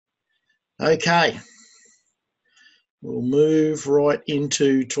Okay, we'll move right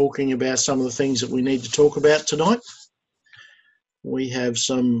into talking about some of the things that we need to talk about tonight. We have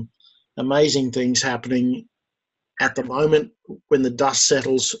some amazing things happening at the moment. When the dust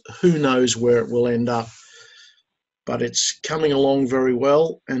settles, who knows where it will end up. But it's coming along very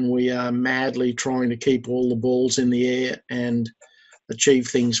well, and we are madly trying to keep all the balls in the air and achieve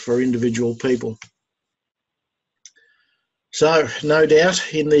things for individual people. So no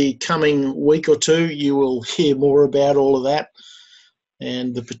doubt in the coming week or two, you will hear more about all of that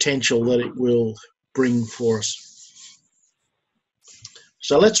and the potential that it will bring for us.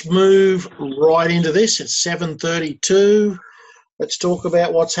 So let's move right into this. It's 7:32. Let's talk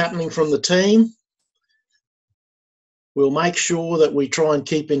about what's happening from the team. We'll make sure that we try and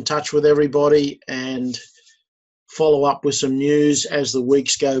keep in touch with everybody and follow up with some news as the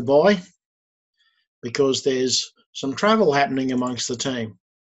weeks go by, because there's some travel happening amongst the team.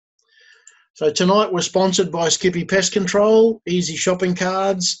 So tonight we're sponsored by Skippy Pest Control, Easy Shopping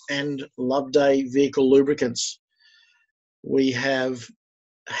Cards, and Loveday Vehicle Lubricants. We have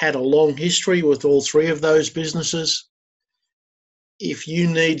had a long history with all three of those businesses. If you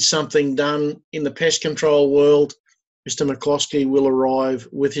need something done in the pest control world, Mr. McCloskey will arrive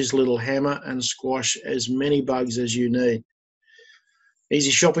with his little hammer and squash as many bugs as you need.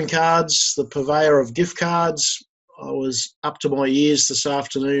 Easy Shopping Cards, the purveyor of gift cards. I was up to my ears this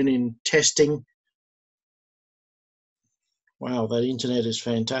afternoon in testing. Wow, that internet is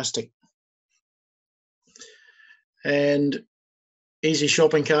fantastic. And Easy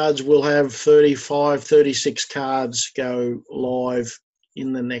Shopping Cards will have 35, 36 cards go live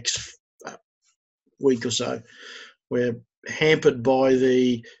in the next week or so. We're hampered by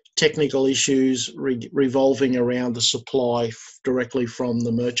the technical issues revolving around the supply directly from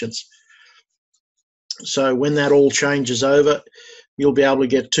the merchants. So when that all changes over, you'll be able to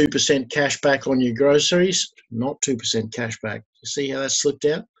get 2% cash back on your groceries. Not 2% cash back. You see how that slipped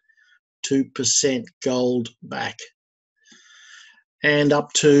out? 2% gold back. And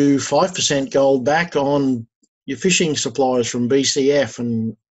up to 5% gold back on your fishing supplies from BCF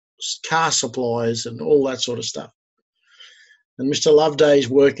and car supplies and all that sort of stuff. And Mr. Loveday is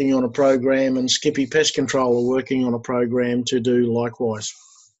working on a program, and Skippy Pest Control are working on a program to do likewise.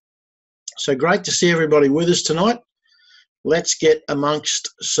 So great to see everybody with us tonight. Let's get amongst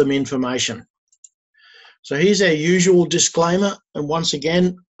some information. So here's our usual disclaimer. And once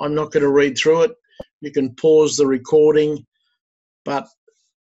again, I'm not going to read through it. You can pause the recording. But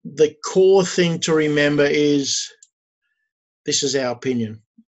the core thing to remember is this is our opinion.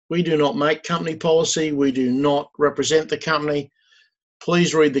 We do not make company policy. We do not represent the company.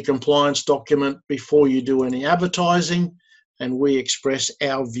 Please read the compliance document before you do any advertising, and we express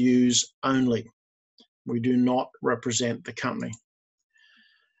our views only. We do not represent the company.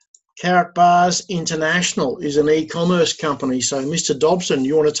 Karatbars International is an e-commerce company. So, Mr. Dobson,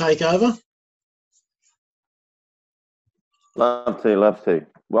 you want to take over? Love to.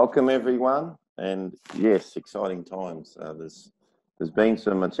 Welcome, everyone. And yes, exciting times. There's been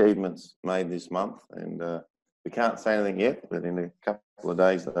some achievements made this month, and we can't say anything yet, but in a couple of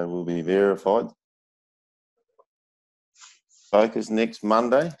days they will be verified. Focus next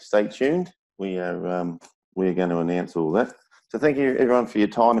Monday. Stay tuned. We're going to announce all that. So thank you, everyone, for your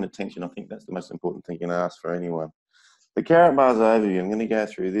time and attention. I think that's the most important thing you can ask for anyone. The Karatbars overview, I'm going to go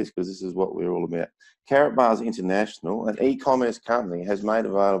through this because this is what we're all about. Karatbars International, an e-commerce company, has made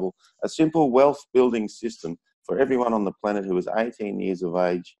available a simple wealth building system for everyone on the planet who is 18 years of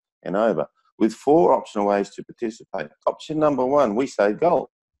age and over, with 4 optional ways to participate. Option number 1, we save gold.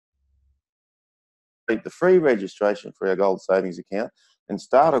 The free registration for our gold savings account and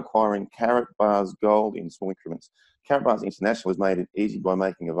start acquiring Karatbars gold in small increments. Karatbars International has made it easy by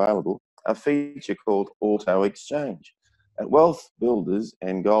making available a feature called Auto Exchange. At Wealth Builders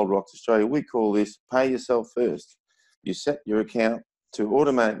and Gold Rocks Australia, we call this Pay Yourself First. You set your account to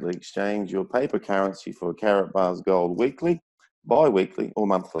automatically exchange your paper currency for Karatbars gold weekly, bi-weekly or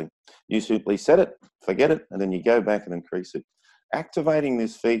monthly. You simply set it, forget it, and then you go back and increase it. Activating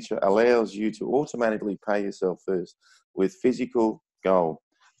this feature allows you to automatically pay yourself first with physical gold.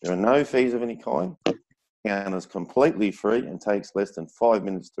 There are no fees of any kind. The account is completely free and takes less than 5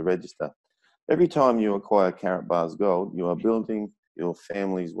 minutes to register. Every time you acquire Karatbars gold, you are building your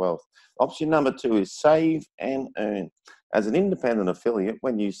family's wealth. Option number 2 is save and earn. As an independent affiliate,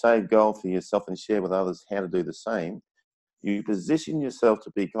 when you save gold for yourself and share with others how to do the same, you position yourself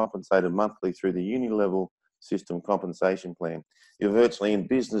to be compensated monthly through the uni-level system compensation plan. You're virtually in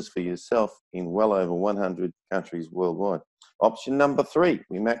business for yourself in well over 100 countries worldwide. Option number 3,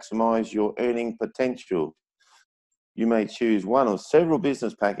 we maximize your earning potential. You may choose one of several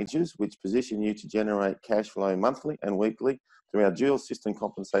business packages which position you to generate cash flow monthly and weekly through our dual system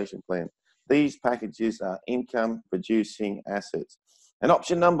compensation plan. These packages are income producing assets. And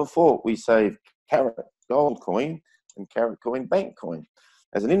option number 4, we save Karat Gold Coin and Karat Coin Bank Coin.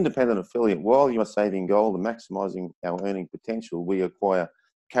 As an independent affiliate, while you are saving gold and maximising our earning potential, we acquire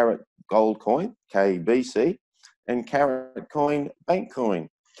Karat Gold Coin, KBC, and Karat Coin Bank Coin,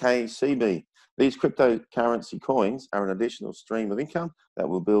 KCB. These cryptocurrency coins are an additional stream of income that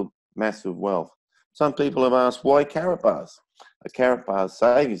will build massive wealth. Some people have asked, why Karatbars? A Karatbars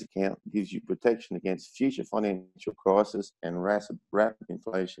savings account gives you protection against future financial crisis and rapid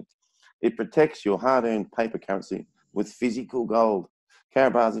inflation. It protects your hard-earned paper currency with physical gold.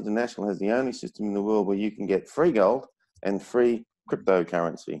 Karatbars International has the only system in the world where you can get free gold and free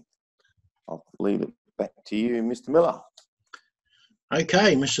cryptocurrency. I'll leave it back to you, Mr. Miller.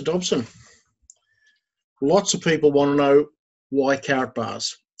 Okay, Mr. Dobson. Lots of people want to know why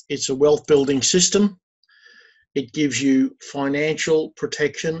Karatbars. It's a wealth building system. It gives you financial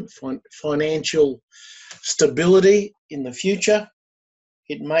protection, financial stability in the future.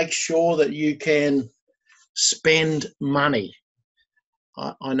 It makes sure that you can spend money.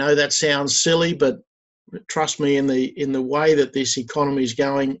 I know that sounds silly, but trust me, in the way that this economy is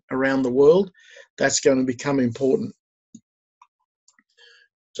going around the world, that's going to become important.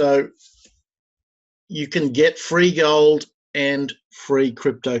 So you can get free gold and free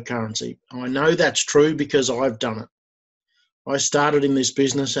cryptocurrency. I know that's true because I've done it. I started in this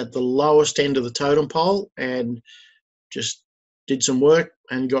business at the lowest end of the totem pole and just did some work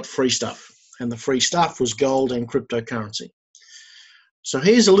and got free stuff. And the free stuff was gold and cryptocurrency. So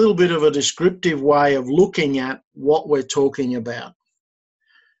here's a little bit of a descriptive way of looking at what we're talking about.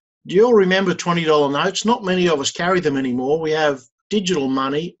 Do you all remember $20 notes? Not many of us carry them anymore. We have digital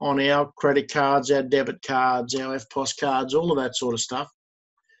money on our credit cards, our debit cards, our FPOS cards, all of that sort of stuff.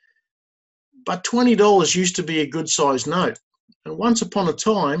 But $20 used to be a good sized note. And once upon a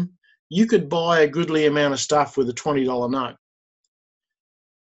time, you could buy a goodly amount of stuff with a $20 note.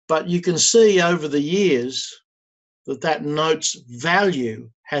 But you can see over the years that note's value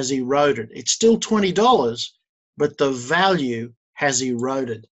has eroded. It's still $20, but the value has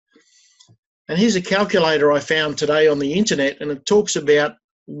eroded. And here's a calculator I found today on the internet, and it talks about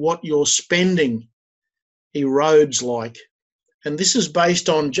what your spending erodes like. And this is based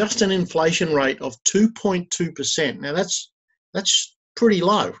on just an inflation rate of 2.2%. Now that's pretty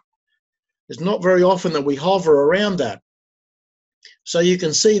low. It's not very often that we hover around that. So you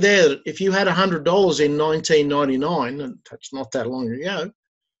can see there that if you had $100 in 1999, and that's not that long ago,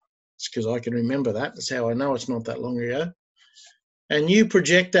 it's because I can remember that. That's how I know it's not that long ago. And you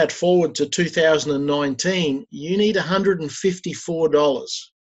project that forward to 2019, you need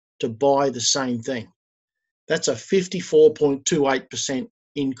 $154 to buy the same thing. That's a 54.28%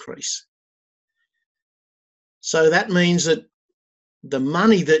 increase. So that means that the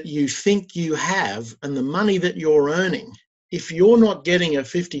money that you think you have and the money that you're earning, if you're not getting a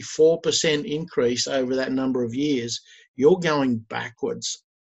 54% increase over that number of years, you're going backwards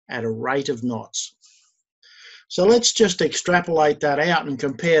at a rate of knots. So let's just extrapolate that out and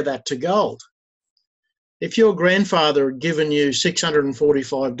compare that to gold. If your grandfather had given you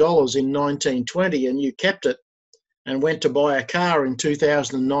 $645 in 1920 and you kept it and went to buy a car in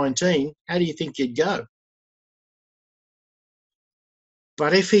 2019, how do you think you'd go?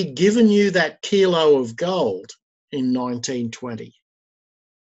 But if he'd given you that kilo of gold in 1920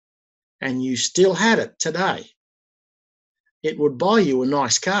 and you still had it today, it would buy you a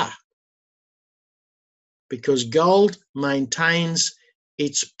nice car, because gold maintains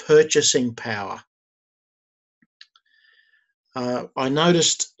its purchasing power. I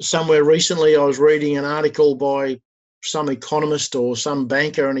noticed somewhere recently, I was reading an article by some economist or some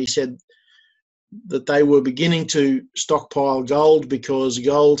banker, and he said that they were beginning to stockpile gold because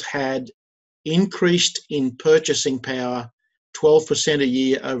gold had increased in purchasing power 12% a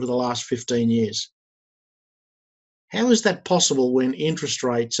year over the last 15 years. How is that possible when interest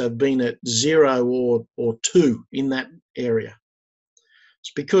rates have been at 0 or 2 in that area?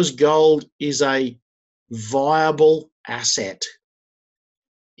 It's because gold is a viable asset.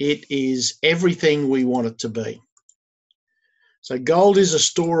 It is everything we want it to be. So gold is a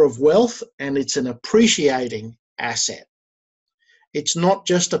store of wealth, and it's an appreciating asset. It's not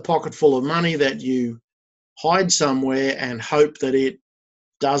just a pocket full of money that you hide somewhere and hope that it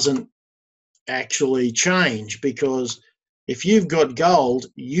doesn't actually change, because if you've got gold,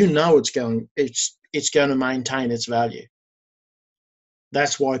 you know it's going to maintain its value.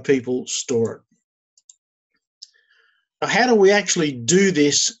 That's why people store it. Now, how do we actually do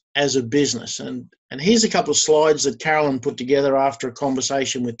this as a business. And here's a couple of slides that Carolyn put together after a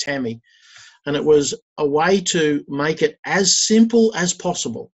conversation with Tammy. And it was a way to make it as simple as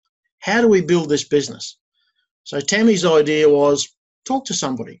possible. How do we build this business? So Tammy's idea was talk to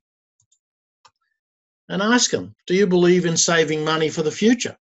somebody and ask them, do you believe in saving money for the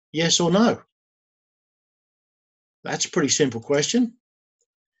future? Yes or no? That's a pretty simple question.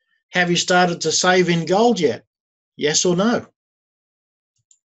 Have you started to save in gold yet? Yes or no?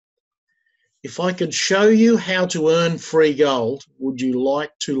 If I could show you how to earn free gold, would you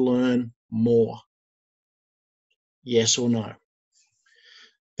like to learn more? Yes or no?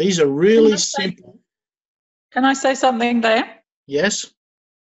 These are really simple. Can I say something there? Yes?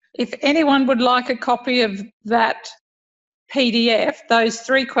 If anyone would like a copy of that PDF, those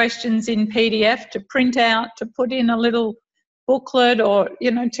 3 questions in PDF to print out, to put in a little booklet, or,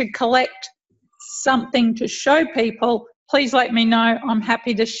 to collect something to show people, please let me know. I'm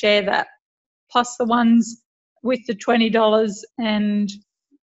happy to share that. Plus the ones with the $20, and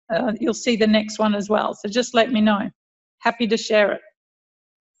you'll see the next one as well. So just let me know. Happy to share it.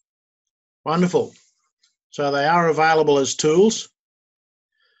 Wonderful. So they are available as tools.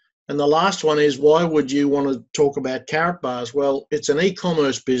 And the last one is, why would you want to talk about Karatbars? Well, it's an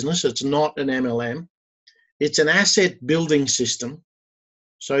e-commerce business. It's not an MLM. It's an asset building system.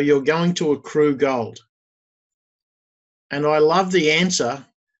 So you're going to accrue gold. And I love the answer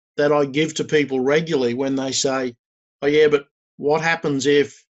that I give to people regularly when they say, oh yeah, but what happens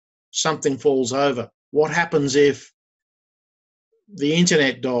if something falls over? What happens if the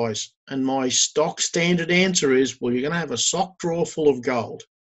internet dies? And my stock standard answer is, well, you're going to have a sock drawer full of gold.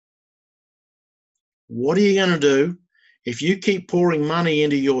 What are you going to do if you keep pouring money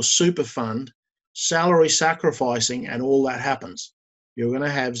into your super fund, salary sacrificing, and all that happens? You're going to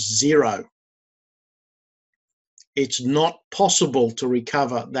have zero. It's not possible to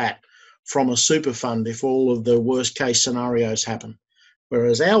recover that from a super fund if all of the worst case scenarios happen.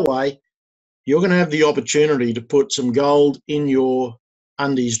 Whereas our way, you're going to have the opportunity to put some gold in your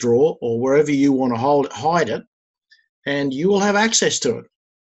undies drawer or wherever you want to hide it, and you will have access to it.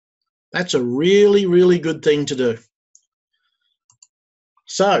 That's a really, really good thing to do.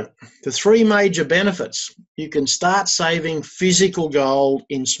 So the 3 major benefits: you can start saving physical gold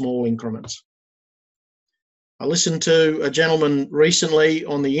in small increments. I listened to a gentleman recently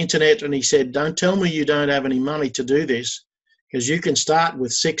on the internet, and he said, don't tell me you don't have any money to do this, because you can start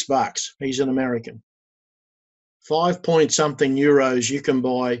with $6. He's an American. 5 point something euros, you can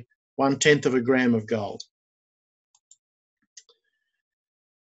buy 1/10 of a gram of gold.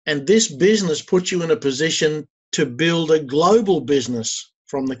 And this business puts you in a position to build a global business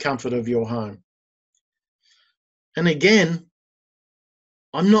from the comfort of your home. And again,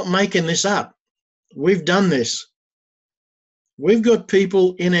 I'm not making this up. We've done this. We've got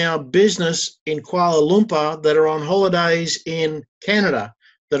people in our business in Kuala Lumpur that are on holidays in Canada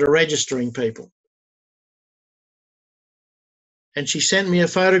that are registering people. And she sent me a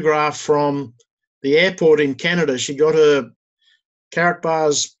photograph from the airport in Canada. She got her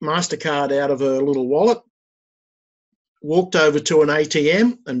Karatbars MasterCard out of her little wallet, walked over to an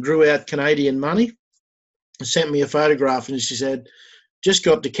ATM and drew out Canadian money, and sent me a photograph, and she said, just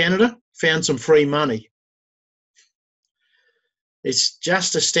got to Canada, found some free money. It's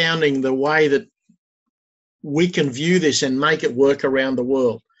just astounding the way that we can view this and make it work around the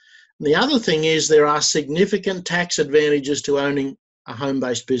world. And the other thing is there are significant tax advantages to owning a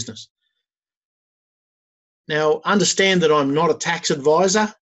home-based business. Now, understand that I'm not a tax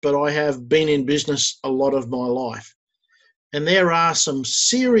advisor, but I have been in business a lot of my life. And there are some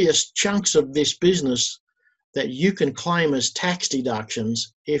serious chunks of this business that you can claim as tax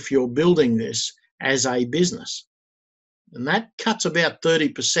deductions if you're building this as a business. And that cuts about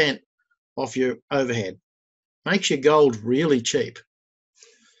 30% off your overhead. Makes your gold really cheap.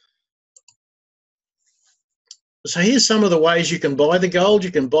 So here's some of the ways you can buy the gold.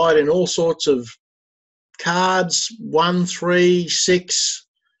 You can buy it in all sorts of cards, 1, 3, 6,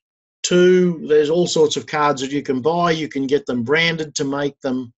 2. There's all sorts of cards that you can buy. You can get them branded to make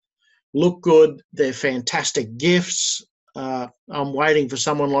them look good. They're fantastic gifts. I'm waiting for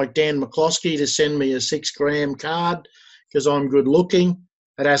someone like Dan McCloskey to send me a 6-gram card because I'm good looking.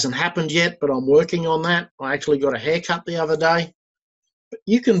 It hasn't happened yet, but I'm working on that. I actually got a haircut the other day. But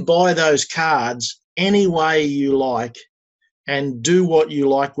you can buy those cards any way you like and do what you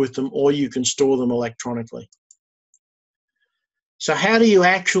like with them, or you can store them electronically. So how do you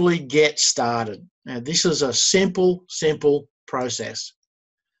actually get started? Now, this is a simple process.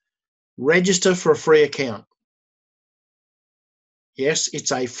 Register for a free account. Yes,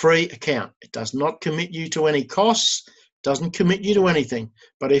 it's a free account. It does not commit you to any costs. Doesn't commit you to anything.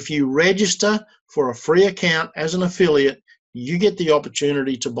 But if you register for a free account as an affiliate, you get the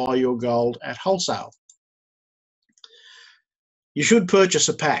opportunity to buy your gold at wholesale. You should purchase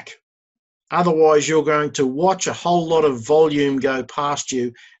a pack. Otherwise, you're going to watch a whole lot of volume go past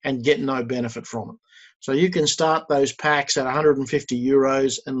you and get no benefit from it. So you can start those packs at 150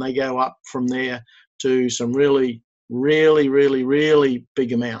 euros and they go up from there to some really, really, really, really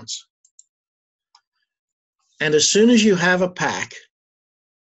big amounts. And as soon as you have a pack,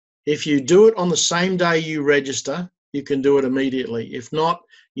 if you do it on the same day you register, you can do it immediately. If not,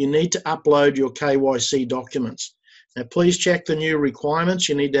 you need to upload your KYC documents. Now, please check the new requirements.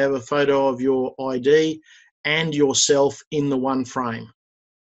 You need to have a photo of your ID and yourself in the one frame.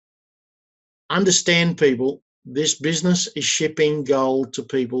 Understand, people, this business is shipping gold to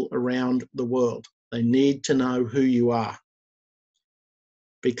people around the world. They need to know who you are.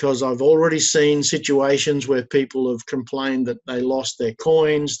 Because I've already seen situations where people have complained that they lost their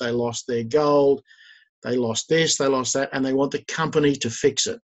coins, they lost their gold, they lost this, they lost that, and they want the company to fix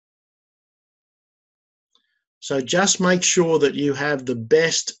it. So just make sure that you have the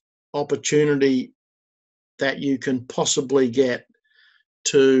best opportunity that you can possibly get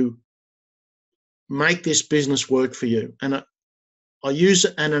to make this business work for you. And I use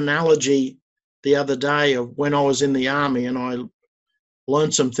an analogy the other day of when I was in the army and I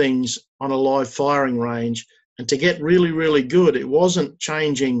learned some things on a live firing range. And to get really, really good, it wasn't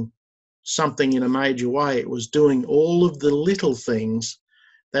changing something in a major way. It was doing all of the little things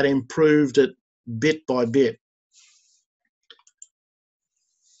that improved it bit by bit.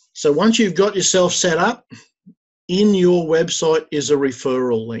 So once you've got yourself set up, in your website is a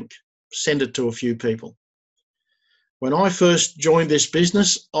referral link. Send it to a few people. When I first joined this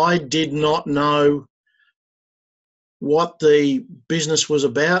business, I did not know what the business was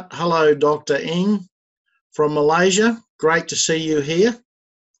about. Hello, Dr. Ing from Malaysia. Great to see you here.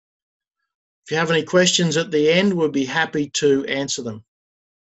 If you have any questions at the end, we'll be happy to answer them.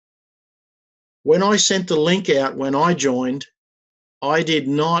 When I sent the link out when I joined, I did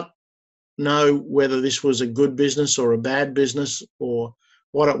not know whether this was a good business or a bad business or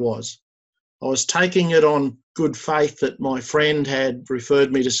what it was. I was taking it on good faith that my friend had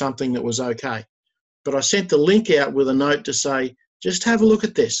referred me to something that was okay. But I sent the link out with a note to say, just have a look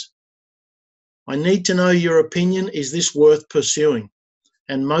at this. I need to know your opinion. Is this worth pursuing?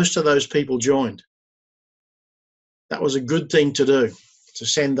 And most of those people joined. That was a good thing to do, to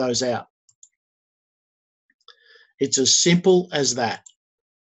send those out. It's as simple as that.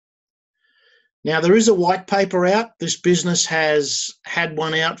 Now, there is a white paper out. This business has had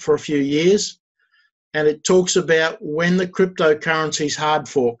one out for a few years, and it talks about when the cryptocurrency's hard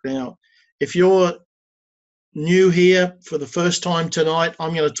fork. Now, if you're new here for the first time tonight,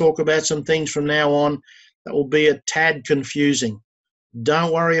 I'm going to talk about some things from now on that will be a tad confusing.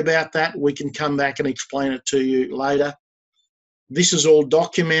 Don't worry about that. We can come back and explain it to you later. This is all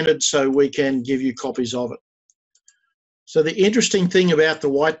documented, so we can give you copies of it. So the interesting thing about the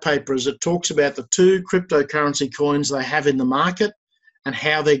white paper is it talks about the two cryptocurrency coins they have in the market and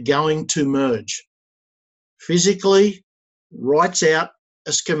how they're going to merge. Physically writes out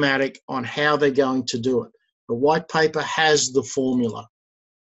a schematic on how they're going to do it. The white paper has the formula.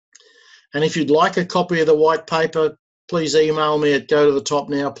 And if you'd like a copy of the white paper, please email me at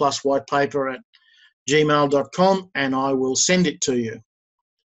go-to-the-top-now+whitepaper@gmail.com and I will send it to you.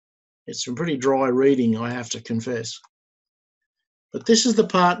 It's some pretty dry reading, I have to confess. But this is the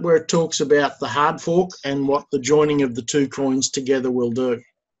part where it talks about the hard fork and what the joining of the two coins together will do.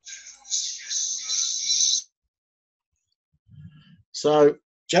 So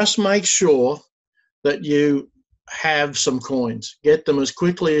just make sure that you have some coins. Get them as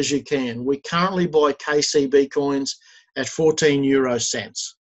quickly as you can. We currently buy KCB coins at 14 euro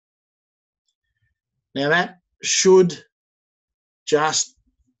cents. Now that should just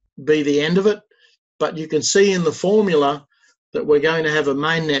be the end of it, but you can see in the formula that we're going to have a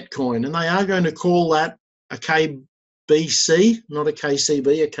mainnet coin, and they are going to call that a KBC, not a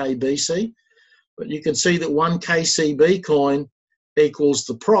KCB, a KBC. But you can see that one KCB coin equals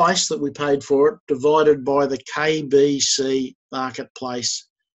the price that we paid for it divided by the KBC marketplace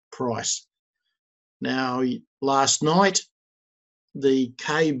price. Now, last night, the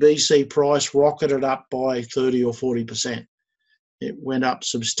KBC price rocketed up by 30 or 40%. It went up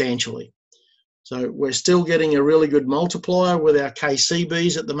substantially. So we're still getting a really good multiplier with our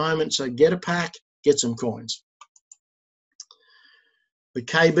KCBs at the moment. So get a pack, get some coins. The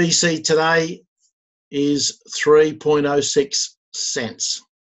KBC today is 3.06 cents.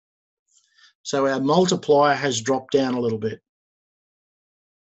 So our multiplier has dropped down a little bit.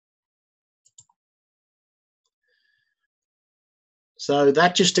 So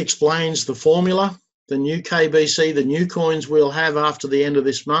that just explains the formula. The new KBC, the new coins we'll have after the end of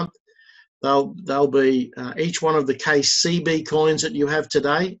this month, they'll be each one of the KCB coins that you have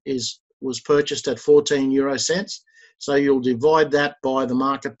today was purchased at 14 euro cents. So you'll divide that by the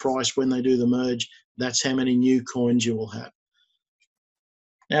market price when they do the merge. That's how many new coins you will have.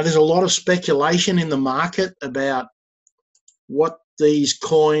 Now, there's a lot of speculation in the market about what these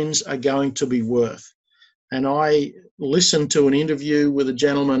coins are going to be worth. And I listened to an interview with a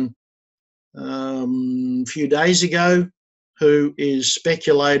gentleman a few days ago who is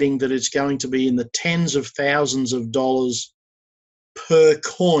speculating that it's going to be in the tens of thousands of dollars per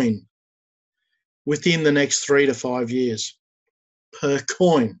coin within the next 3 to 5 years per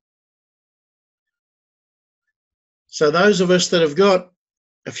coin. So those of us that have got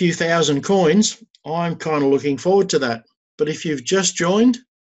a few thousand coins, I'm kind of looking forward to that. But if you've just joined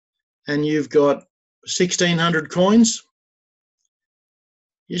and you've got 1,600 coins,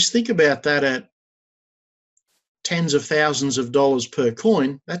 just think about that at tens of thousands of dollars per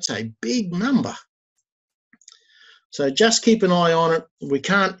coin. That's a big number. So just keep an eye on it. We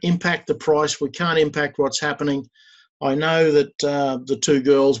can't impact the price. We can't impact what's happening. I know that the two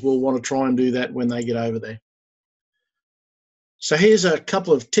girls will want to try and do that when they get over there. So here's a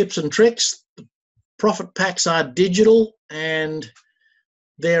couple of tips and tricks. The profit packs are digital, and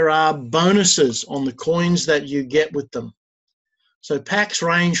there are bonuses on the coins that you get with them. So packs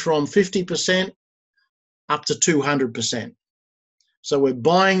range from 50% up to 200%. So we're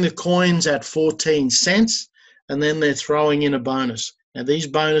buying the coins at 14 cents, and then they're throwing in a bonus. Now, these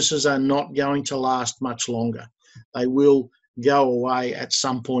bonuses are not going to last much longer. They will go away at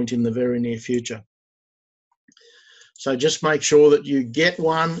some point in the very near future. So just make sure that you get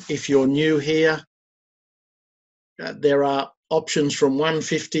one. If you're new here, there are options from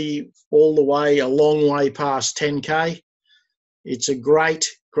 150 all the way, a long way past 10K. It's a great,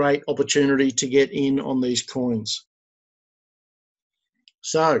 great opportunity to get in on these coins.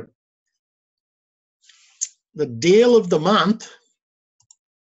 So the deal of the month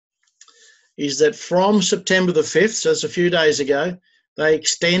is that from September the 5th, so it's a few days ago, they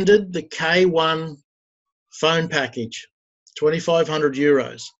extended the K1 phone package, 2,500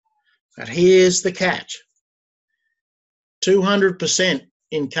 euros. But here's the catch. 200%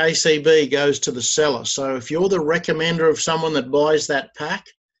 in KCB goes to the seller. So if you're the recommender of someone that buys that pack,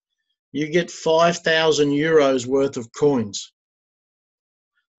 you get 5,000 euros worth of coins.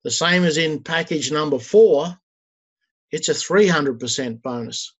 The same as in package number 4, it's a 300%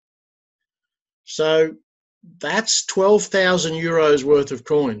 bonus. So that's 12,000 euros worth of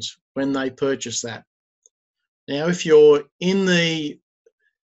coins when they purchase that. Now, if you're in the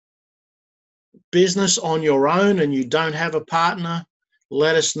business on your own and you don't have a partner,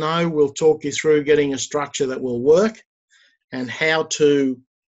 let us know. We'll talk you through getting a structure that will work and how to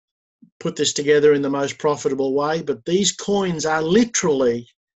put this together in the most profitable way. But these coins are literally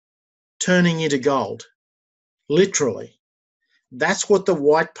turning into gold. Literally. That's what the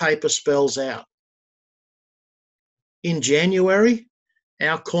white paper spells out. In January,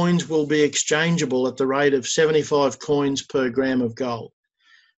 our coins will be exchangeable at the rate of 75 coins per gram of gold.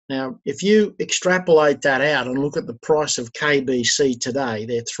 Now, if you extrapolate that out and look at the price of KBC today,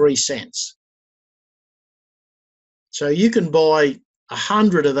 they're 3 cents. So you can buy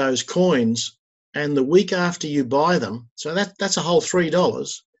 100 of those coins, and the week after you buy them, so that's a whole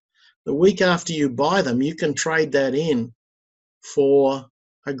 $3. The week after you buy them, you can trade that in for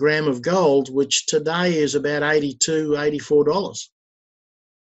a gram of gold, which today is about $82, $84.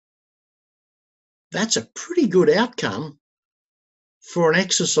 That's a pretty good outcome for an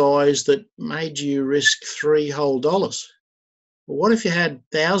exercise that made you risk $3 whole. Well, what if you had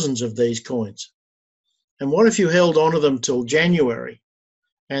thousands of these coins? And what if you held onto them till January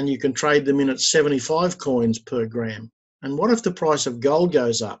and you can trade them in at 75 coins per gram? And what if the price of gold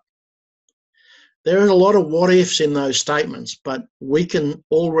goes up? There are a lot of what ifs in those statements, but we can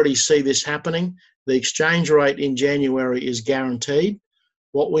already see this happening. The exchange rate in January is guaranteed.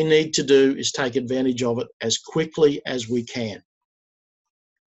 What we need to do is take advantage of it as quickly as we can.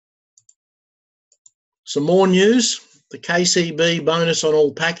 Some more news, the KCB bonus on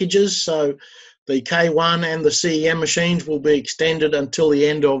all packages. So the K1 and the CEM machines will be extended until the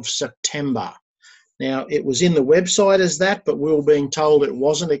end of September. Now, it was in the website as that, but we were being told it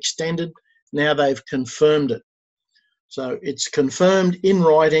wasn't extended. Now they've confirmed it. So it's confirmed in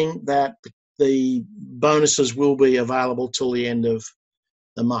writing that the bonuses will be available till the end of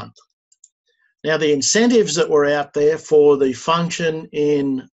the month. Now, the incentives that were out there for the function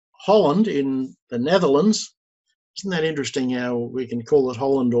in Holland, in the Netherlands, isn't that interesting how we can call it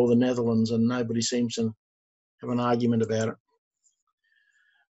Holland or the Netherlands and nobody seems to have an argument about it?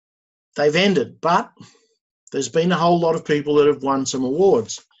 they've ended, but there's been a whole lot of people that have won some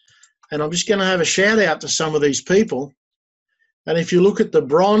awards. And I'm just going to have a shout out to some of these people. And if you look at the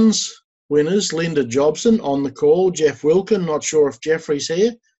bronze winners, Linda Jobson on the call, Jeff Wilkin, not sure if Jeffrey's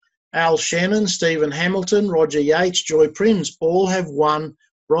here, Al Shannon, Stephen Hamilton, Roger Yates, Joy Prinz, all have won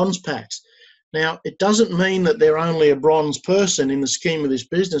bronze packs. Now, it doesn't mean that they're only a bronze person in the scheme of this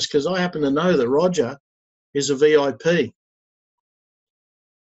business, because I happen to know that Roger is a VIP.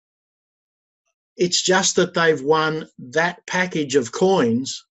 It's just that they've won that package of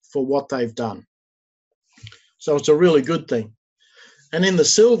coins for what they've done. So it's a really good thing. And in the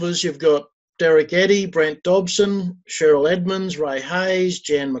silvers, you've got Derek Eddy, Brent Dobson, Cheryl Edmonds, Ray Hayes,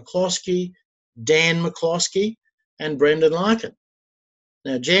 Jan McCloskey, Dan McCloskey, and Brendan Larkin.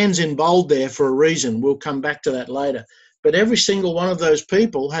 Now, Jan's in bold there for a reason. We'll come back to that later. But every single one of those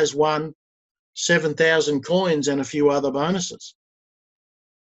people has won 7,000 coins and a few other bonuses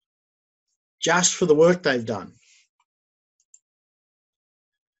just for the work they've done.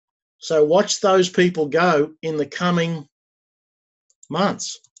 So watch those people go in the coming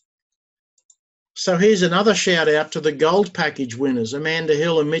months. So here's another shout out to the gold package winners, Amanda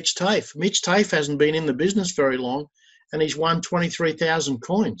Hill and Mitch Tafe. Mitch Tafe hasn't been in the business very long, and he's won 23,000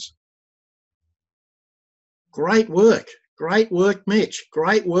 coins. Great work, Mitch.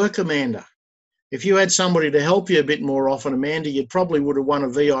 Great work, Amanda. If you had somebody to help you a bit more often, Amanda, you probably would have won a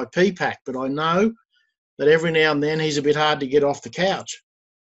VIP pack, but I know that every now and then he's a bit hard to get off the couch.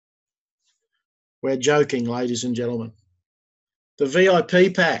 We're joking, ladies and gentlemen. The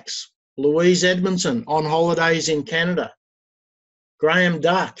VIP packs, Louise Edmondson on holidays in Canada, Graham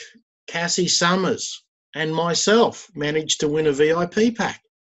Duck, Cassie Summers, and myself managed to win a VIP pack.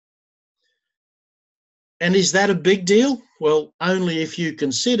 And is that a big deal? Well, only if you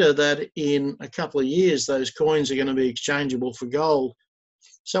consider that in a couple of years, those coins are going to be exchangeable for gold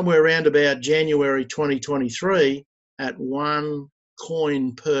somewhere around about January 2023 at 1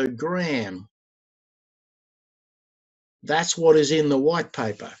 coin per gram. That's what is in the white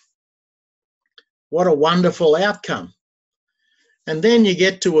paper. What a wonderful outcome. And then you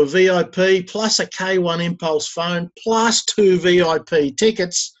get to a VIP plus a K1 Impulse phone plus 2 VIP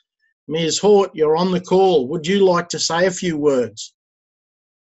tickets. Ms. Hort, you're on the call. Would you like to say a few words?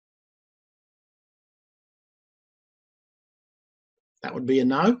 That would be a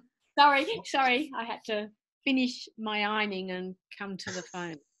no. Sorry. I had to finish my ironing and come to the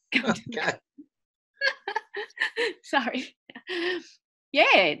phone. Okay. Sorry.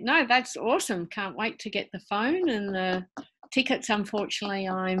 Yeah, no, that's awesome. Can't wait to get the phone and the tickets. Unfortunately,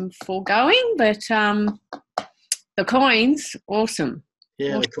 I'm foregoing, but the coins, awesome.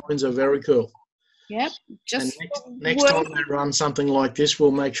 Yeah, the coins are very cool. Yep. Just next time they run something like this,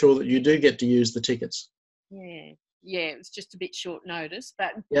 we'll make sure that you do get to use the tickets. Yeah, it was just a bit short notice,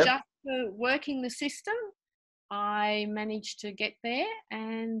 but Yep. just for working the system, I managed to get there,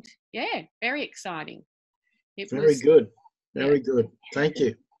 and yeah, very exciting. Very good. Thank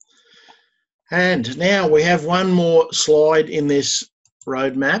you. And now we have one more slide in this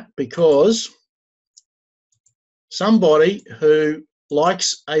roadmap, because somebody who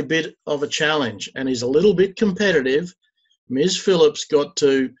likes a bit of a challenge and is a little bit competitive, Ms. Phillips got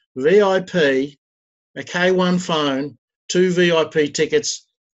to VIP, a K1 phone, 2 VIP tickets,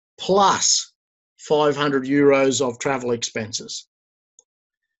 plus 500 euros of travel expenses.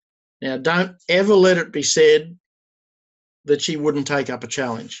 Now, don't ever let it be said that she wouldn't take up a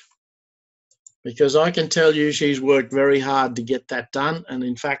challenge, because I can tell you she's worked very hard to get that done, and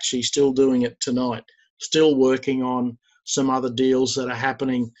in fact she's still doing it tonight, still working on some other deals that are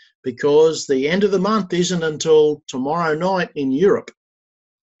happening, because the end of the month isn't until tomorrow night in Europe,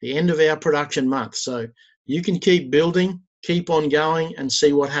 the end of our production month. So you can keep building, keep on going, and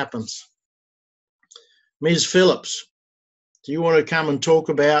see what happens. Ms. Phillips, do you want to come and talk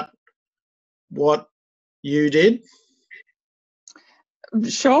about what you did?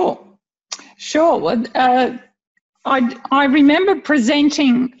 Sure. I remember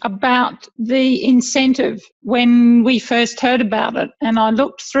presenting about the incentive when we first heard about it, and I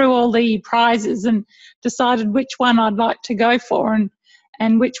looked through all the prizes and decided which one I'd like to go for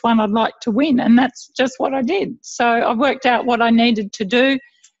and which one I'd like to win, and that's just what I did. So I worked out what I needed to do.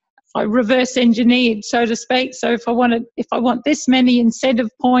 I reverse engineered, so to speak. So if I want this many incentive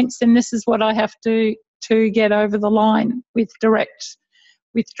points, then this is what I have to get over the line with direct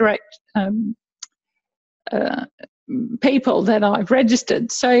people that I've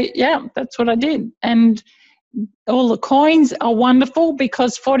registered. So yeah, that's what I did. And all the coins are wonderful,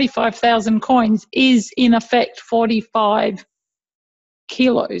 because 45,000 coins is in effect 45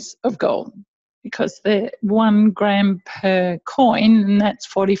 kilos of gold. because they're 1 gram per coin, and that's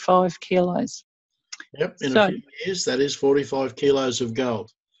 45 kilos. Yep, in So- a few years, that is 45 kilos of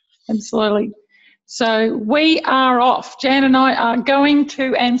gold. Absolutely. So we are off. Jan and I are going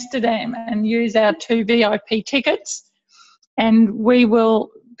to Amsterdam and use our 2 VIP tickets, and we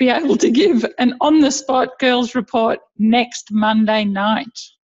will be able to give an on-the-spot girls report next Monday night.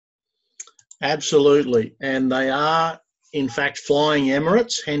 Absolutely. And they are, in fact, flying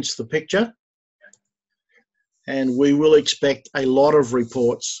Emirates, hence the picture. And we will expect a lot of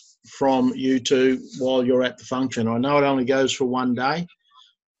reports from you two while you're at the function. I know it only goes for 1 day,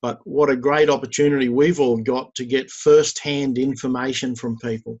 but what a great opportunity we've all got to get first-hand information from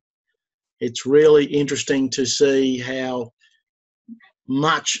people. It's really interesting to see how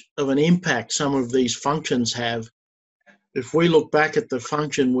much of an impact some of these functions have. If we look back at the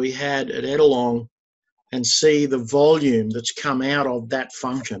function we had at Edelong and see the volume that's come out of that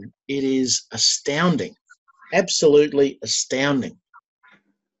function, it is astounding, absolutely astounding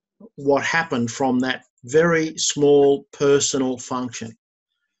what happened from that very small personal function.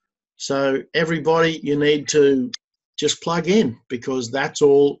 So everybody, you need to just plug in, because that's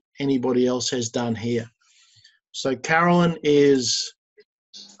all anybody else has done here. So Carolyn is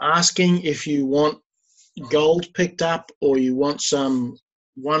asking if you want gold picked up or you want some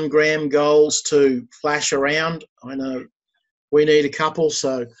 1 gram golds to flash around. I know we need a couple,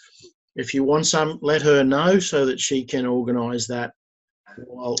 so if you want some, let her know so that she can organise that.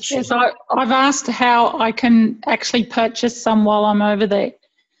 While she... Yes, I've asked how I can actually purchase some while I'm over there.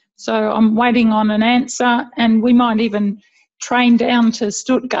 So I'm waiting on an answer, and we might even train down to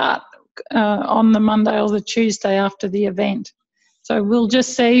Stuttgart on the Monday or the Tuesday after the event. So we'll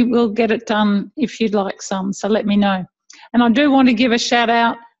just see, we'll get it done if you'd like some, so let me know. And I do want to give a shout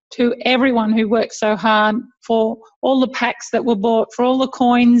out to everyone who worked so hard for all the packs that were bought, for all the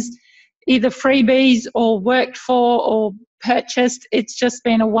coins, either freebies or worked for or purchased. It's just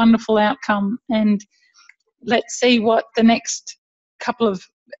been a wonderful outcome, and let's see what the next couple of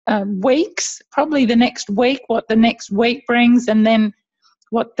weeks, probably the next week, what the next week brings, and then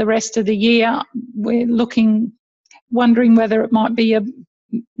what the rest of the year. We're wondering whether it might be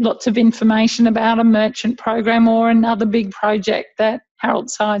lots of information about a merchant program or another big project that Harold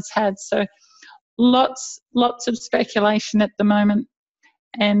Sides had. So lots of speculation at the moment,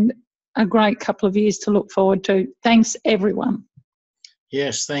 and a great couple of years to look forward to. Thanks, everyone.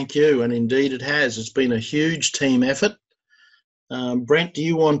 Yes, thank you. And indeed it has. It's been a huge team effort. Brent, do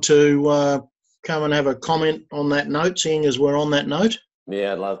you want to come and have a comment on that note, seeing as we're on that note?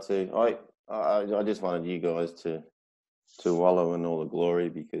 Yeah, I'd love to. I just wanted you guys to wallow in all the glory,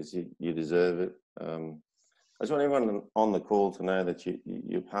 because you deserve it. I just want everyone on the call to know that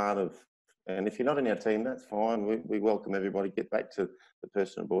you're part of, and if you're not in our team, that's fine. We welcome everybody. Get back to the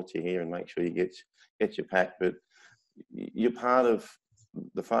person who brought you here and make sure you get your pack. But you're part of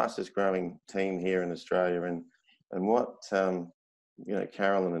the fastest growing team here in Australia, and what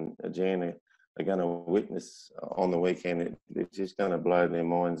Carolyn and Jan are going to witness on the weekend, it's just going to blow their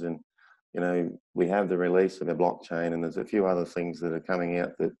minds. And we have the release of the blockchain, and there's a few other things that are coming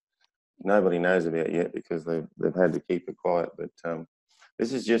out that nobody knows about yet because they've had to keep it quiet. But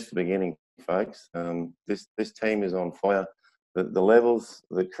this is just the beginning, folks. This team is on fire. The levels,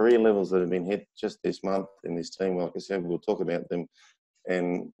 the career levels that have been hit just this month in this team, like I said, we'll talk about them,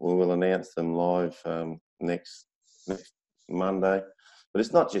 and we will announce them live next Monday. But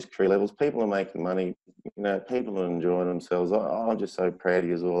it's not just career levels. People are making money. People are enjoying themselves. I'm just so proud of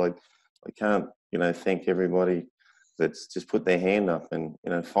you all. I can't, thank everybody that's just put their hand up. And,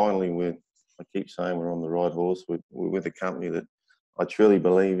 finally, I keep saying we're on the right horse. We're with a company that I truly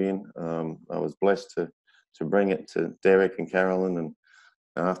believe in. I was blessed to bring it to Derek and Carolyn, and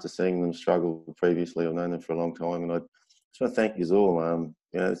after seeing them struggle previously, I've known them for a long time, and I just want to thank you all.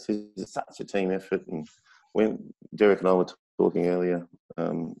 This is such a team effort, and when Derek and I were talking earlier,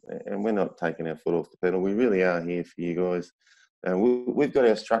 and we're not taking our foot off the pedal. We really are here for you guys. We've got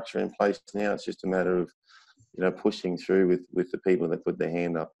our structure in place now. It's just a matter of pushing through with the people that put their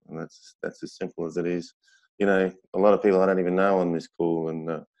hand up, and that's as simple as it is. A lot of people I don't even know on this call,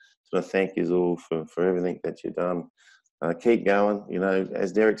 and I want to thank you all for everything that you've done. Keep going.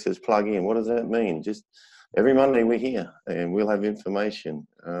 As Derek says, plug in. What does that mean? Just every Monday we're here, and we'll have information.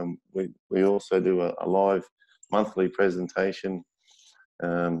 We also do a live monthly presentation.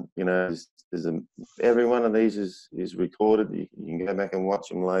 Every one of these is recorded. You can go back and watch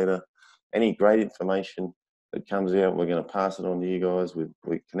them later. Any great information that comes out, we're going to pass it on to you guys.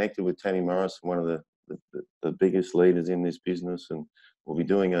 We're connected with Tanny Morris, one of the biggest leaders in this business, and we'll be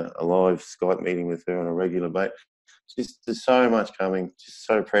doing a live Skype meeting with her on a regular basis. There's so much coming. Just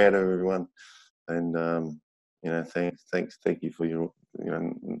so proud of everyone. And thank you for your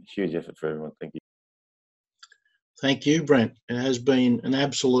huge effort for everyone. Thank you. Thank you, Brent. It has been an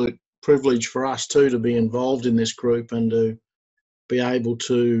absolute privilege for us too to be involved in this group and to be able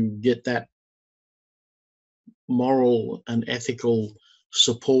to get that moral and ethical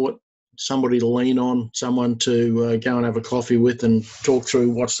support, somebody to lean on, someone to go and have a coffee with and talk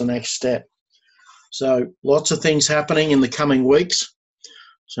through what's the next step. So lots of things happening in the coming weeks.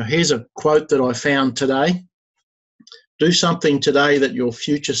 So here's a quote that I found today. Do something today that your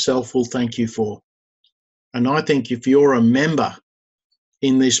future self will thank you for. And I think if you're a member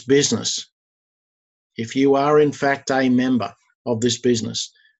in this business, if you are in fact a member of this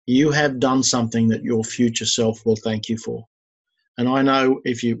business, you have done something that your future self will thank you for. And I know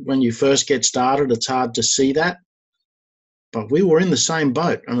when you first get started, it's hard to see that, but we were in the same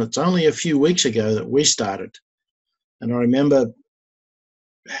boat, and it's only a few weeks ago that we started. And I remember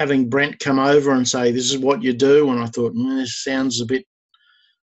having Brent come over and say, this is what you do. And I thought, this sounds a bit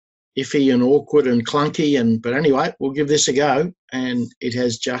iffy and awkward and clunky. But anyway, we'll give this a go. And it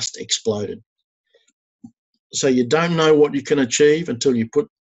has just exploded. So you don't know what you can achieve until you put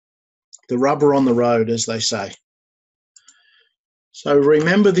the rubber on the road, as they say. So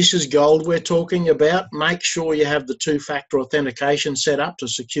remember, this is gold we're talking about. Make sure you have the two-factor authentication set up to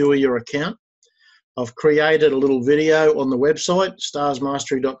secure your account. I've created a little video on the website,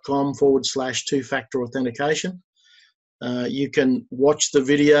 starsmastery.com/two-factor authentication. You can watch the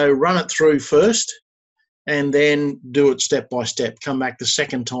video, run it through first, and then do it step by step. Come back the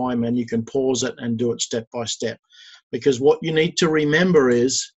second time and you can pause it and do it step by step. Because what you need to remember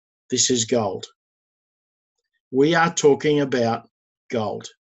is this is gold. We are talking about gold.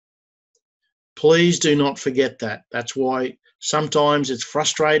 Please do not forget that. That's why sometimes it's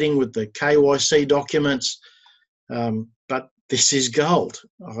frustrating with the KYC documents, but this is gold.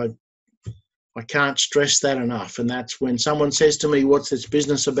 I can't stress that enough. And that's when someone says to me, what's this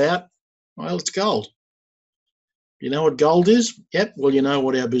business about? Well, it's gold. You know what gold is? Yep, well, you know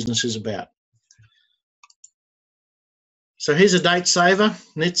what our business is about. So here's a date saver.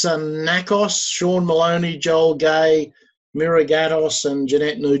 Nitsa Nakos, Sean Maloney, Joel Gay, Mira Gatos and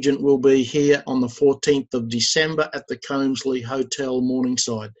Jeanette Nugent will be here on the 14th of December at the Combsley Hotel,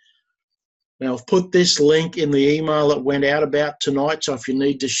 Morningside. Now, I've put this link in the email that went out about tonight, so if you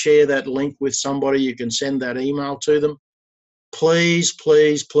need to share that link with somebody, you can send that email to them. Please,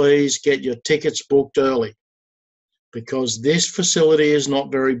 please, please get your tickets booked early because this facility is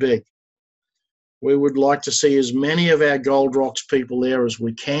not very big. We would like to see as many of our Gold Rocks people there as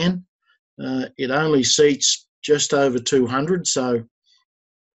we can. It only seats just over 200, so,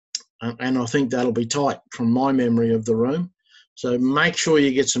 and I think that'll be tight from my memory of the room. So make sure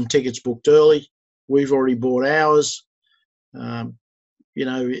you get some tickets booked early. We've already bought ours.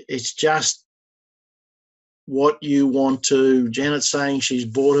 It's just what you want to. Janet's saying she's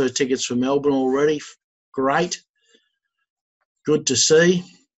bought her tickets for Melbourne already. Great. Good to see.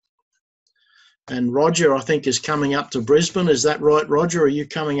 And Roger, I think, is coming up to Brisbane. Is that right, Roger? Are you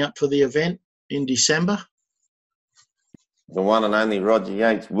coming up for the event in December? The one and only Roger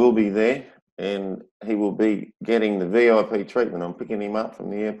Yates will be there, and he will be getting the VIP treatment. I'm picking him up from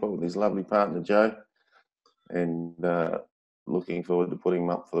the airport with his lovely partner, Joe, and looking forward to putting him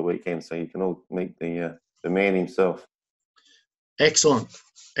up for the weekend so you can all meet the man himself. Excellent.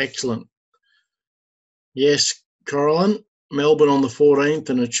 Excellent. Yes, Coraline, Melbourne on the 14th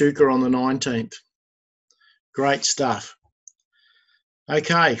and Echuca on the 19th. Great stuff.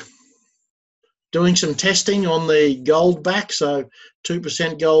 Okay. Doing some testing on the gold back, so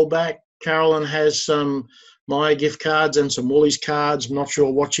 2% gold back. Carolyn has some Myer gift cards and some Woolies cards. I'm not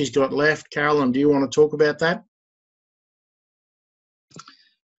sure what she's got left. Carolyn, do you want to talk about that?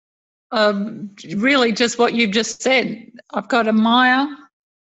 Really just what you've just said. I've got a Myer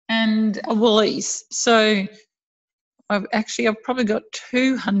and a Woolies. So I've probably got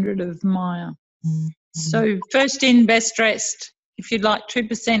 200 of Myer. So first in, best dressed. If you'd like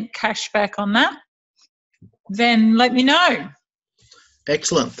 2% cash back on that, then let me know.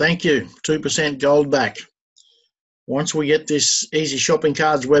 Excellent. Thank you. 2% gold back. Once we get this Easy Shopping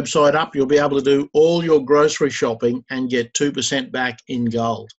Cards website up, you'll be able to do all your grocery shopping and get 2% back in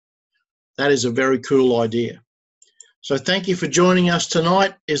gold. That is a very cool idea. So thank you for joining us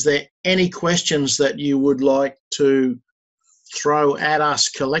tonight. Is there any questions that you would like to throw at us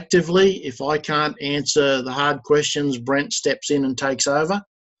collectively? If I can't answer the hard questions, Brent steps in and takes over.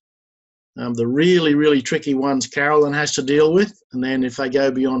 The really, really tricky ones Carolyn has to deal with, and then if they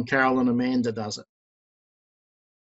go beyond Carolyn, Amanda does it.